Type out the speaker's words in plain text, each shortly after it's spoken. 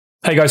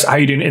Hey guys, how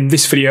you doing? In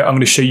this video, I'm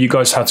going to show you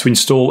guys how to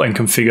install and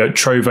configure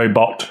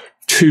Trovobot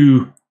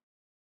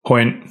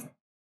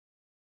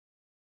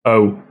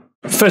 2.0.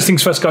 First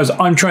things first, guys,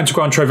 I'm trying to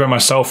grow on Trovo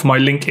myself. My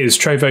link is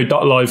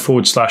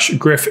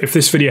Trovo.Live/Griff. If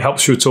this video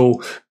helps you at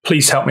all,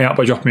 please help me out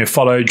by dropping me a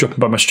follow, dropping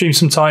by my stream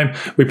sometime.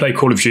 We play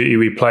Call of Duty,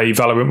 we play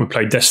Valorant, we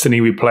play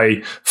Destiny, we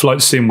play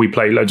Flight Sim, we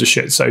play loads of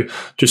shit. So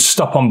just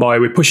stop on by.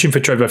 We're pushing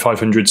for Trovo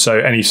 500, so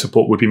any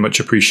support would be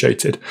much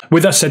appreciated.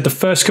 With that said, the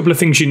first couple of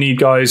things you need,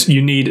 guys,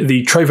 you need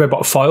the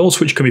Trovobot files,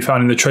 which can be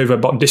found in the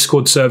Trovobot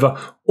Discord server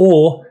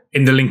or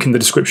in the link in the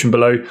description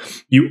below.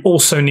 You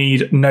also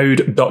need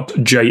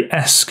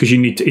node.js because you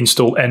need to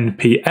install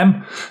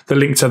npm. The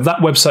link to that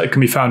website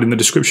can be found in the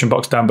description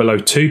box down below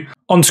too.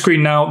 On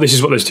screen now, this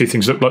is what those two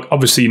things look like.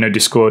 Obviously, you know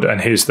Discord,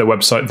 and here's the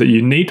website that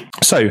you need.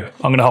 So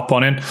I'm going to hop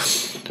on in.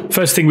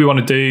 First thing we want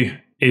to do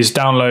is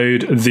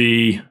download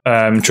the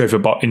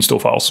Trovobot install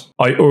files.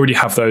 I already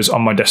have those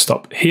on my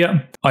desktop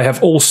here. I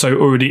have also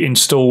already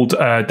installed,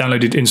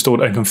 downloaded,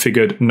 installed, and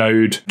configured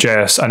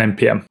Node.js and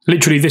npm.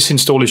 Literally, this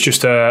install is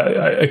just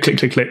a click,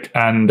 click, click,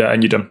 and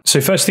you're done.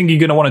 So first thing you're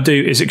going to want to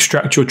do is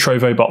extract your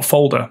Trovobot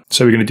folder.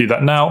 So we're going to do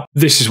that now.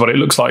 This is what it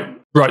looks like.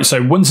 Right,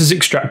 so once it's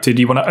extracted,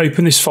 you want to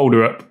open this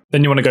folder up.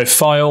 Then you want to go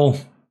File,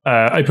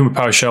 open with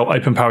PowerShell,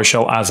 open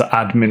PowerShell as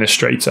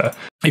administrator.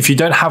 If you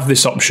don't have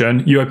this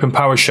option, you open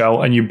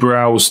PowerShell and you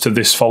browse to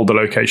this folder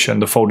location,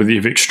 the folder that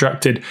you've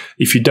extracted.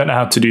 If you don't know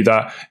how to do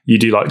that, you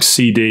do like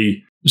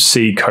cd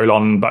c:/ /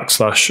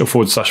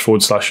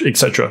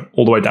 etc.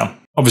 all the way down.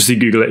 Obviously,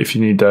 Google it if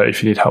you need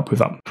help with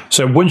that.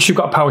 So once you've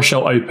got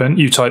PowerShell open,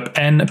 you type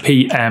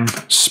npm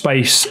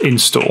space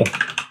install,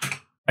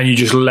 and you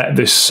just let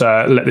this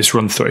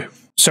run through.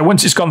 So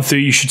once it's gone through,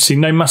 you should see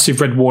no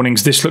massive red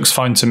warnings. This looks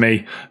fine to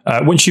me.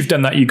 Once you've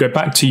done that, you go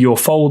back to your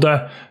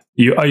folder,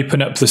 you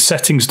open up the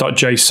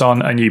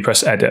settings.json, and you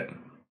press edit.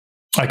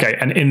 Okay,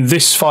 and in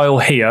this file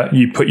here,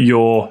 you put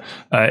your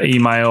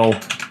email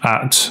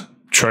at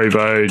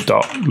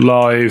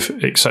Trovo.Live,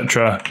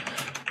 etc.,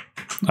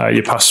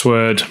 your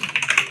password,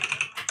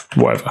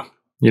 whatever,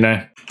 you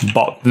know.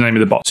 Bot, the name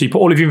of the bot. So you put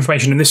all of your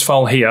information in this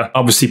file here.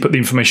 Obviously put the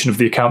information of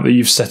the account that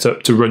you've set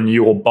up to run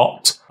your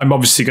bot. I'm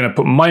obviously going to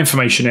put my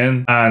information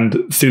in, and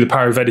through the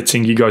power of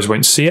editing, you guys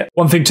won't see it.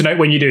 One thing to note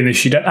when you're doing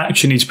this, you don't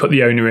actually need to put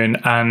the owner in,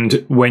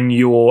 and when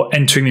you're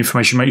entering the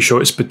information, make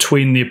sure it's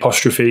between the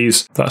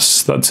apostrophes.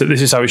 That's it.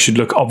 This is how it should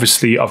look.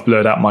 Obviously, I've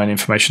blurred out my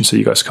information so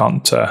you guys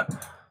can't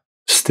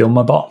steal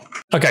my bot.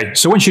 Okay,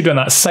 so once you've done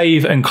that,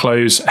 save and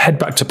close, head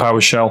back to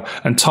PowerShell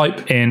and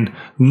type in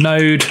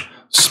node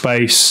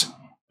space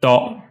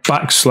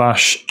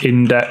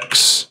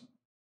 /index.js.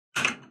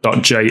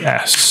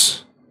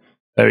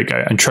 There we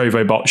go. And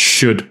Trovobot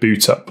should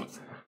boot up.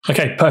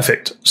 Okay,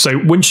 perfect. So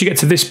once you get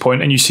to this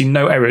point and you see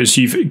no errors,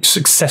 you've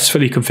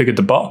successfully configured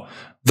the bot.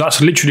 That's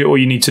literally all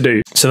you need to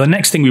do. So the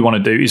next thing we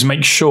want to do is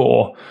make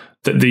sure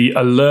that the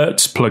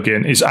alerts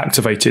plugin is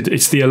activated.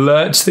 It's the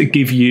alerts that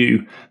give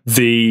you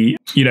the,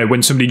 you know,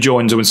 when somebody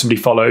joins or when somebody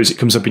follows, it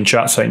comes up in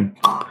chat saying,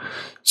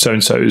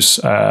 so-and-so's,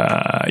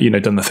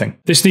 done the thing.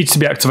 This needs to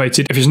be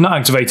activated. If it's not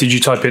activated,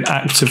 you type in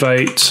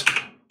activate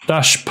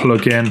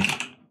 -plugin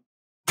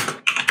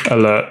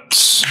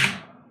alerts,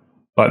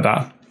 like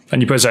that.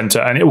 And you press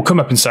enter, and it will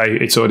come up and say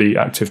it's already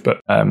active, but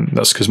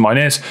that's because mine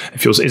is.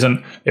 If yours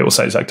isn't, it will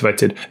say it's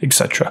activated,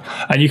 etc.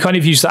 And you kind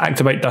of use that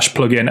activate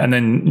 -plugin, and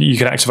then you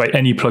can activate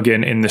any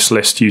plugin in this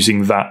list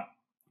using that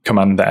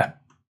command there.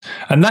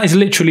 And that is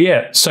literally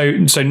it. So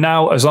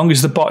now, as long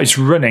as the bot is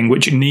running,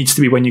 which it needs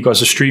to be when you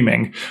guys are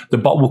streaming, the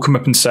bot will come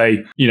up and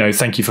say, you know,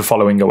 thank you for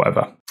following or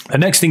whatever. The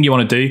next thing you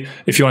want to do,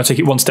 if you want to take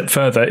it one step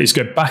further, is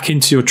go back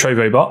into your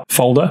Trovobot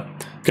folder,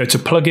 go to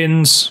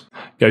plugins,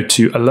 go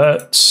to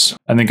alerts,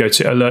 and then go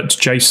to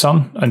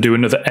alert.json and do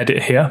another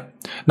edit here.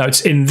 Now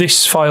it's in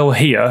this file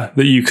here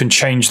that you can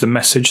change the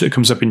message that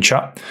comes up in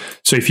chat.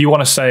 So if you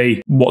want to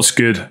say, what's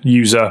good,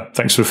 user,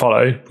 thanks for the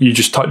follow, you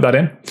just type that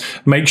in.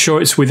 Make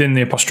sure it's within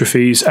the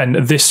apostrophes, and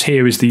this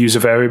here is the user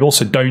variable,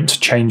 so don't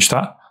change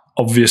that,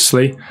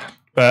 obviously.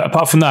 But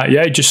apart from that,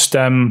 yeah, just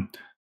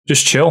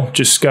chill,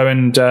 just go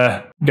and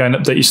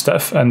update your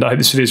stuff. And I hope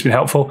this video has been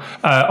helpful.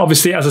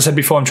 Obviously, as I said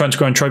before, I'm trying to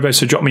grow on Trovo,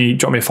 so drop me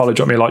a follow,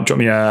 drop me a like, drop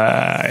me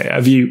a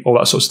view, all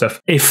that sort of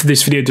stuff. If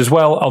this video does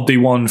well, I'll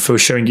do one for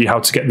showing you how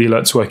to get the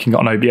alerts working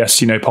on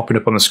OBS, you know, popping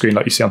up on the screen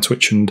like you see on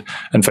Twitch and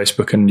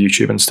Facebook and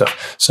YouTube and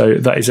stuff. So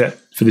that is it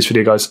for this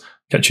video, guys.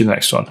 Catch you in the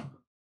next one.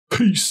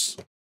 Peace.